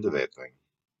get into that thing?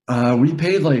 We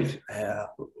paid like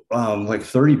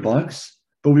 $30,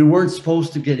 but we weren't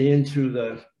supposed to get into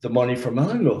the money for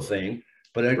Mongo thing.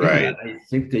 But again, Right. I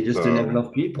think they just didn't have So,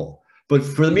 enough people. But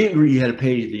for the meet and greet, you had to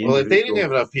pay the well, if they didn't have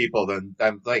individual. enough people, then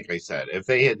like I said, if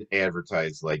they had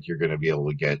advertised like you're going to be able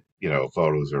to get,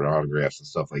 photos or autographs and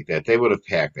stuff like that, they would have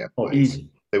packed that Oh, place. easy.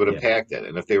 They would have Yeah. packed it.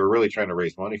 And if they were really trying to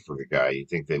raise money for the guy, you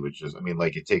think they would just, I mean,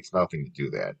 like it takes nothing to do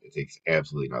that. It takes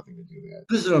absolutely nothing to do that.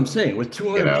 This is what I'm saying. With You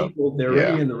 200 know? people, they're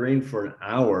already Yeah. in the ring for an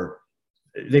hour.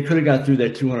 They could have got through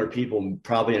that 200 people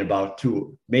probably in about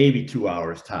maybe 2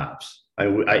 hours tops.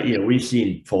 We've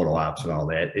seen photo ops and all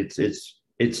that. It's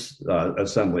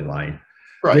assembly line.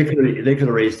 They Right. could have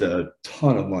raised a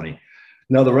ton of money.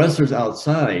 Now the wrestlers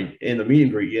outside in the meet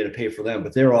and greet, you had to pay for them,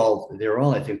 but they're all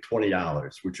I think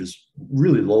 $20, which is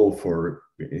really low for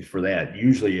that.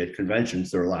 Usually at conventions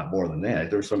they're a lot more than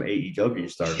that. There's some AEW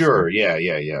stars Sure. there, Yeah.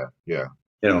 Yeah. Yeah.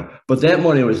 Yeah. but that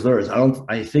money was theirs.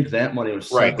 I think that money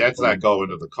was Right. separate That's not from going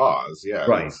to the cause. Yeah.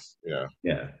 right. Yeah.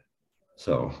 Yeah.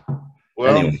 So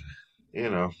Well, anyway, you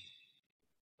know,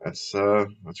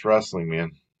 that's wrestling,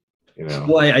 man. you know.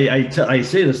 Well, I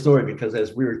say the story because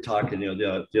as we were talking,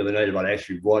 the other night about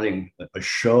actually running a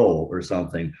show or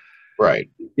something, Right.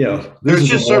 this There's is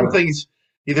a just some more things.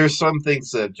 There's some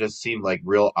things that just seem like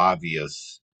real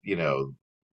obvious,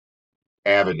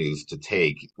 avenues to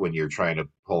take when you're trying to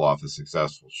pull off a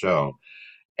successful show.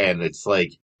 And it's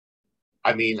like,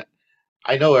 I mean,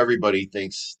 I know everybody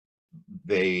thinks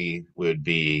they would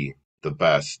be the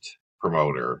best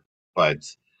promoter, but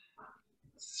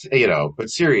but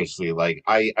seriously, like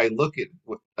I look at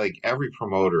like every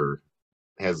promoter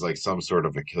has like some sort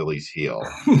of Achilles heel,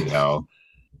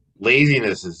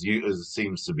 laziness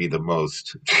seems to be the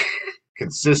most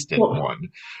consistent well, one,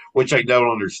 which I don't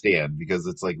understand because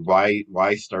it's like why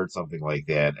start something like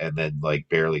that and then like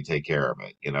barely take care of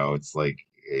it? It's like,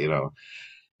 you know,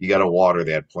 you got to water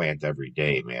that plant every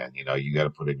day, man. You got to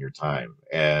put in your time.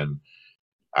 And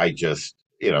I just,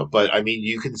 but I mean,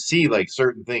 you can see like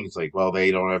certain things like, well,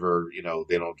 they don't ever,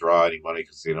 they don't draw any money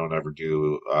because they don't ever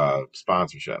do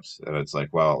sponsorships. And it's like,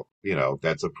 well,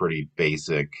 that's a pretty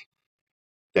basic,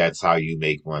 that's how you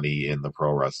make money in the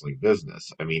pro wrestling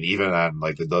business. I mean, even on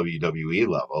like the WWE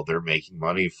level, they're making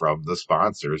money from the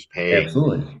sponsors paying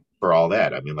absolutely. for all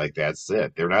that. I mean, like that's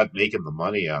it. They're not making the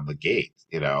money on the gate,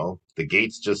 The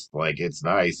gate's just like it's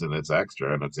nice and it's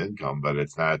extra and it's income, but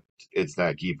it's not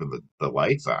keeping the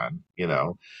lights on.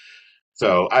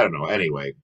 So I don't know.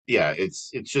 Anyway, yeah,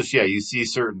 it's just yeah, you see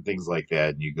certain things like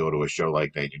that and you go to a show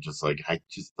like that, and you're just like, I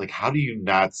just like how do you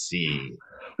not see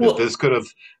that Well, this could have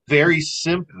very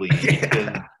simply yeah.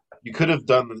 been could have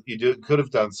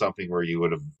done something where you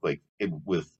would have like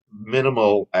with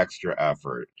minimal extra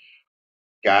effort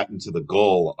gotten to the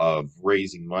goal of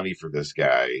raising money for this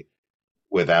guy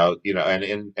without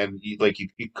like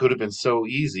it could have been so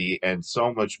easy and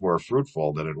so much more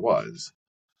fruitful than it was.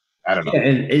 I don't Yeah,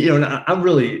 know. and I'm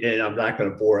really, and I'm not going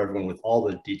to bore everyone with all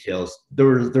the details. There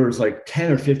was like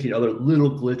 10 or 15 other little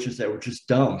glitches that were just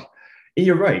dumb. And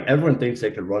you're right. Everyone thinks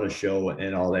they could run a show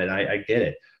and all that. And I get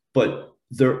it. But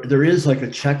there is like a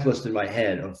checklist in my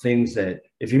head of things that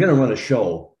if you're going to run a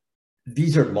show,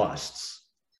 these are musts,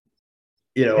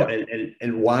 Yeah,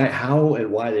 and why, how,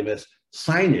 and why they miss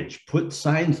signage. Put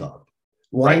signs up.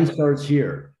 right, Line starts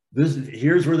here.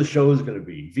 Here's where the show is going to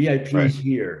be. right. VIPs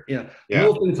here. Yeah,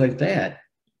 Little things like that.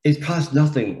 It costs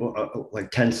nothing, like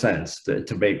 10 cents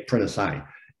to make print a sign.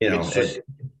 it's just It,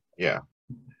 yeah,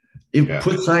 it yeah.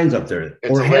 put signs up there, It's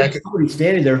or a have lack. somebody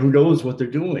standing there who knows what they're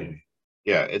doing.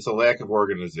 Yeah, it's a lack of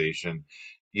organization.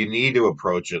 You need to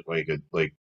approach it like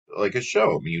a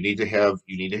show. I mean, you need to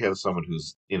have someone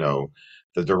who's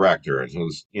the director and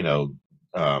who's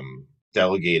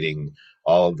delegating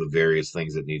all of the various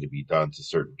things that need to be done to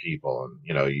certain people,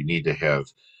 and you need to have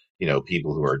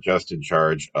people who are just in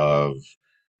charge of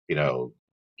you know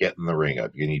getting the ring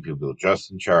up. You need people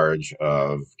just in charge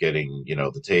of getting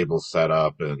the tables set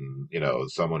up, and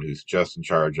someone who's just in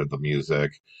charge of the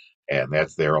music, and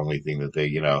that's their only thing that they.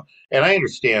 And I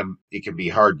understand it can be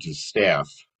hard to staff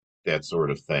that sort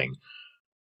of thing,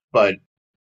 but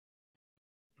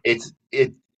it's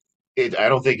it. I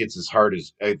don't think it's as hard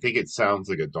as I think it sounds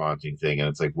like a daunting thing, and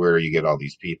it's like where do you get all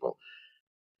these people?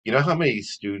 You know how many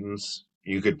students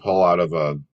you could pull out of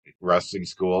a wrestling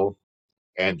school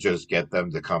and just get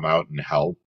them to come out and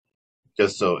help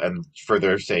just so and for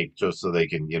their sake, just so they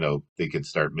can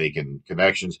start making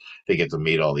connections. They get to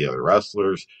meet all the other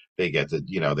wrestlers. They get to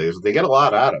they get a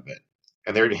lot out of it,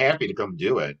 and they're happy to come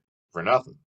do it for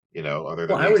nothing, other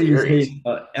Well, than the experience.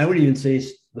 I would even say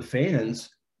the fans.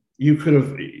 You could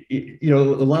have,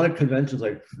 a lot of conventions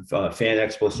like Fan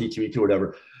Expo, C2E2,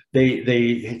 whatever.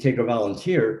 They take a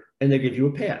volunteer and they give you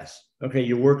a pass. Okay,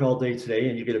 you work all day today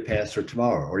and you get a pass for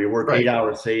tomorrow, or you work eight Right.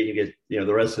 hours today and you get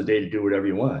the rest of the day to do whatever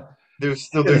you want. There's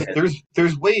still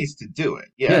there's ways to do it,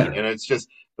 yeah, Yeah, and it's just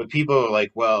but people are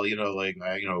like, well, like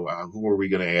who are we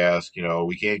going to ask?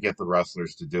 We can't get the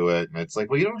wrestlers to do it, and it's like,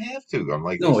 well, you don't have to. I'm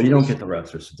like, no, there's you don't there's get the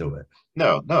wrestlers to do it.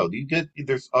 no,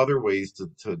 there's other ways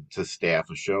to staff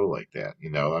a show like that,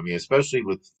 I mean, especially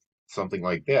with something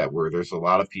like that where there's a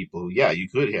lot of people who, yeah, you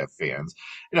could have fans,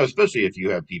 especially if you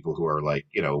have people who are like,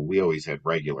 we always had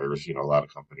regulars, a lot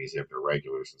of companies have their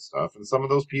regulars and stuff, and some of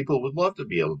those people would love to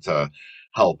be able to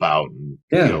help out and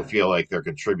Yeah, feel like they're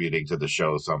contributing to the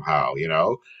show somehow.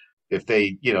 If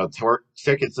they tore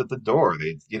tickets at the door,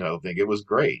 they think it was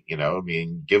great. I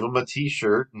mean, give them a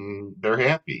T-shirt and they're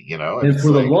happy. And and it's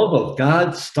for the like, love of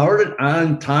God, start it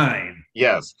on time.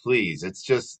 yes, please. It's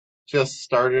just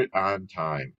start it on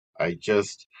time.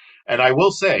 And I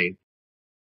will say,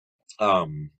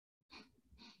 um,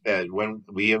 that when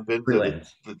we have been to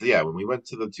Freelance. yeah, when we went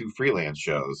to the two freelance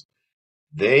shows,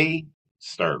 they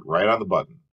start right on the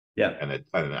button. Yeah. and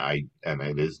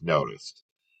it is noticed.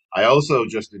 I also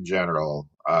just in general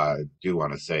do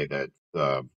want to say that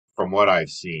from what I've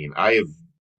seen, I have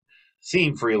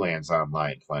seen freelance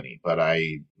online plenty, but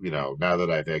now that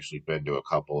I've actually been to a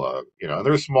couple of,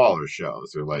 they're smaller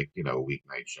shows. They're like,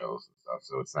 weeknight shows and stuff.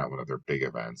 So it's not one of their big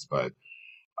events, but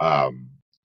um,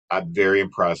 I'm very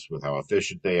impressed with how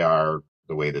efficient they are,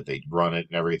 the way that they run it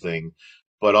and everything,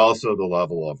 but also the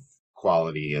level of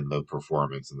quality and the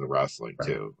performance and the wrestling Right.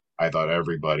 too. I thought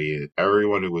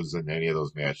everyone who was in any of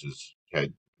those matches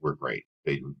were great.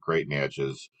 They were great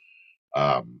matches,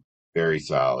 um, very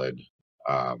solid.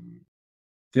 Um,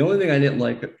 The only thing I didn't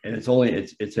like, and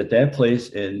it's at that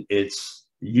place, and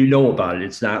you know about it.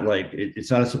 It's not like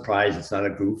it's not a surprise. It's not a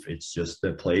goof. It's just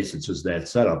the place. It's just that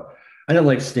setup. I didn't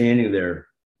like standing there.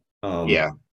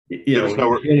 yeah, there was You're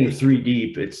no. standing three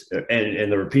deep.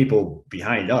 And there were people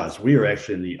behind us. We were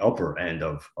actually in the upper end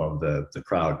of the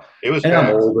crowd. It was And I'm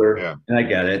packed. older, Yeah. and I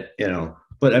get it,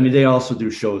 But I mean, they also do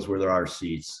shows where there are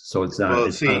seats, so Well, it's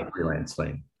not see, a freelance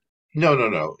thing. no, no,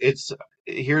 no.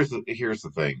 Here's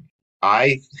the thing.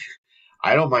 I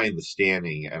I don't mind the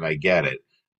standing, and I get it,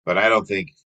 but I don't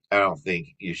think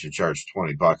you should charge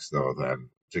 $20 though. Then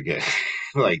to get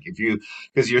like if you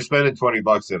because you're spending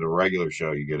 $20 at a regular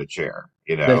show, you get a chair.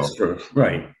 That's true.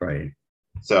 Right, right.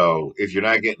 So if you're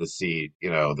not getting a seat,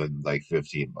 then like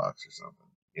 $15 or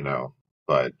something. You know,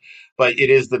 but but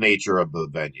it is the nature of the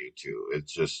venue too.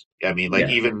 It's just I mean, like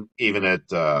Yeah. even at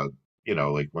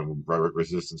like when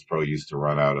Resistance Pro used to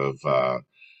run out of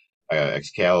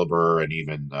Excalibur and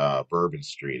even Bourbon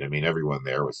Street. I mean, everyone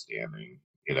there was standing.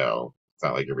 It's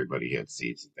not like everybody had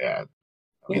seats at that.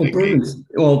 I mean, they made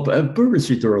Bourbon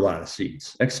Street, there were a lot of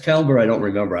seats. Excalibur, I don't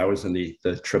remember. I was in the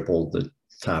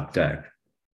top deck,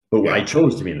 but I yeah,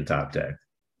 chose to be in the top deck.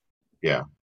 yeah.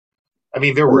 I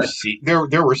mean, there were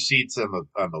Well, seats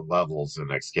on the levels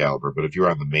in Excalibur, but if you were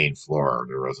on the main floor,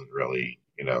 there wasn't really.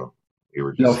 You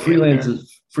were just standing there.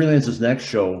 Freelance's next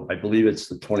show, I believe it's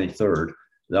the 23rd.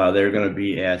 They're going to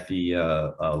be at the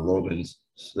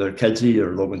Kedzie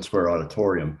or Logan Square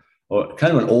Auditorium,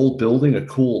 kind of an old building, a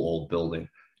cool old building,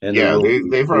 and Yeah,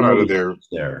 they've run there out will of be their. seats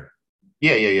there.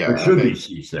 Yeah, yeah, There yeah. should be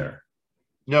seats there.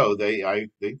 No, I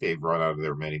think they've run out of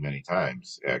there many, many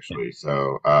times Yeah. actually.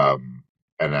 So,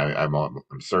 and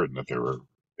I'm certain that there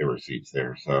were seats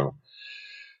there. So,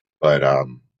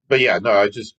 but yeah, no,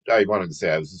 I wanted to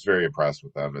say I was just very impressed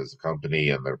with them as a company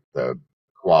and the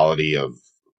quality of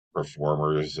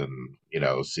performers and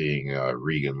seeing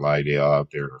Regan Lydale out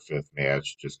there in her fifth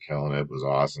match, just killing it was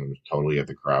awesome. Totally had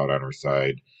the crowd on her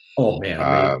side. Oh man,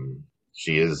 amazing.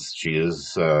 She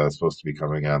is supposed to be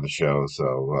coming on the show,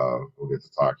 so we'll get to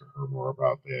talk to her more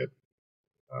about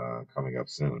that coming up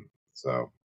soon.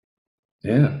 So,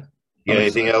 Yeah, you I'm got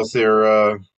anything excited. else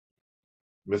there,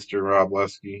 Mr. Rob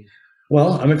Lesky?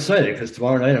 Well, I'm excited because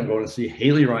tomorrow night I'm going to see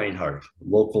Haley Reinhart,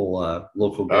 local gal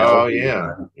Oh who was yeah,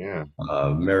 on yeah.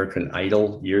 American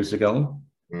Idol years ago.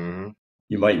 Hmm.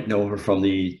 You might know her from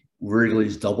the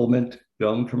Wrigley's Doublemint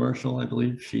gum commercial, I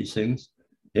believe she sings.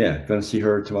 Yeah, going to see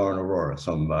her tomorrow in Aurora,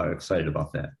 so I'm excited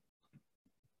about that.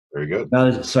 Very good. Not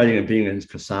as exciting as being in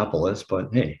Cassopolis, but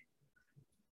hey,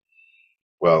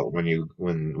 Well,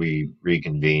 when we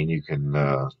reconvene, you can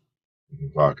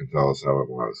talk and tell us how it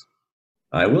was.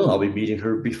 I will. I'll be meeting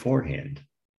her beforehand.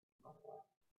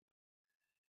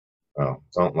 Well,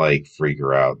 don't like freak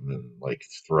her out and then like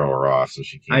throw her off so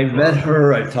she can't I've go met on.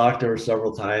 her. I've talked to her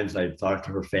several times. I've talked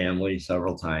to her family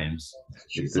several times.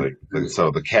 She's like,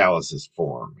 so the callus is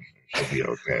formed. She'll be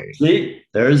okay. See,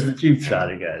 there's the cheap Yeah.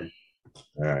 shot again.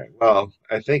 All right. Well,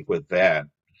 I think with that,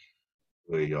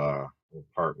 we'll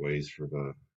part ways for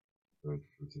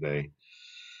today.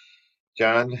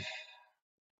 John,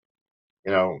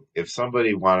 if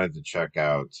somebody wanted to check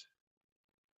out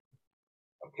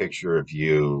a picture of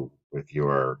you with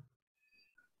your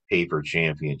paper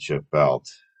championship belt,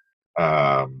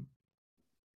 um,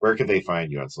 where could they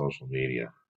find you on social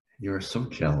media? You're so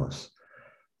jealous.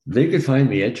 They could find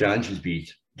me at John G's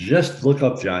Beat. Just look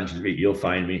up John G's Beat. You'll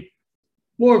find me.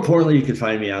 More importantly, you can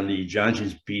find me on the John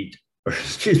G's Beat, or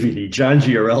excuse me, the John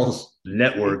GRL's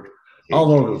network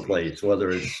all over the place, whether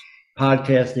it's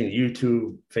podcasting,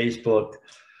 YouTube, Facebook,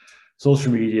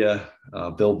 social media,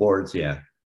 billboards. Yeah.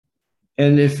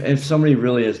 And if somebody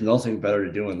really has nothing better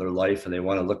to do in their life and they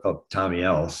want to look up Tommy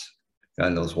Else,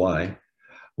 God knows why,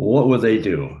 what would they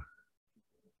do?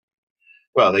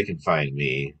 Well, they can find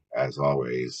me, as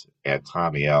always, at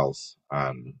Tommy Else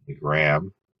on the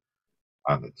gram,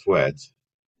 on the twit.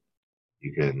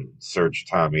 You can search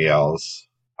Tommy Else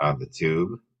on the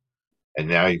tube. And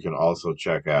now you can also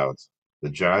check out the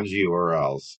John G. Or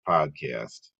Else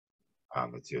podcast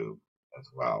on the tube. as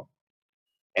well.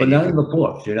 But And you not in can, the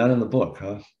book. You're not in the book,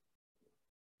 huh?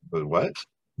 but what?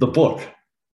 The book.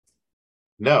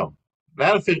 No,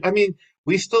 not official. I mean,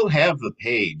 we still have the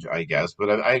page, I guess, but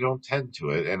I don't tend to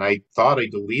it. And I thought I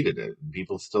deleted it, and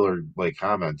people still are like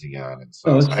commenting on it and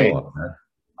No, stuff. it's still up there.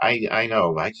 I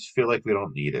know. I just feel like we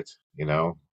don't need it, you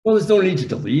know? Well, there's no need to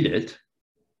delete it.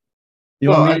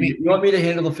 Well, I mean, You want me to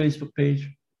handle the Facebook page?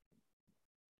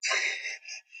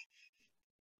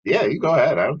 yeah, you go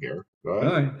ahead. I don't care. Go All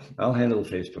ahead. right, I'll handle the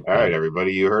Facebook All right, page.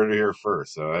 everybody, you heard it here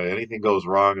first. So anything goes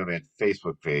wrong on that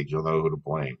Facebook page, you'll know who to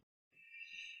blame.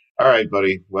 All right,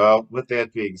 buddy. Well, with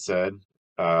that being said,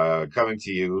 coming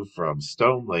to you from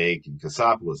Stone Lake in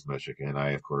Cassopolis, Michigan,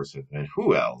 I, of course, have been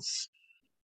who else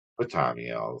but Tommy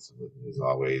Els. As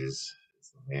always, is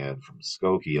the man from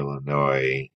Skokie,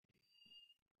 Illinois,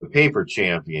 the paper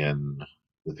champion,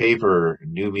 the paper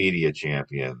new media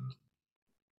champion,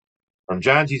 from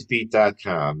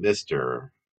JohnG'sBeat.com, Mr.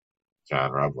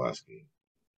 John Robleski.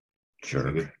 Say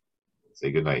Jerk. good,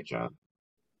 say good night, John.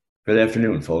 Good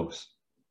afternoon, folks.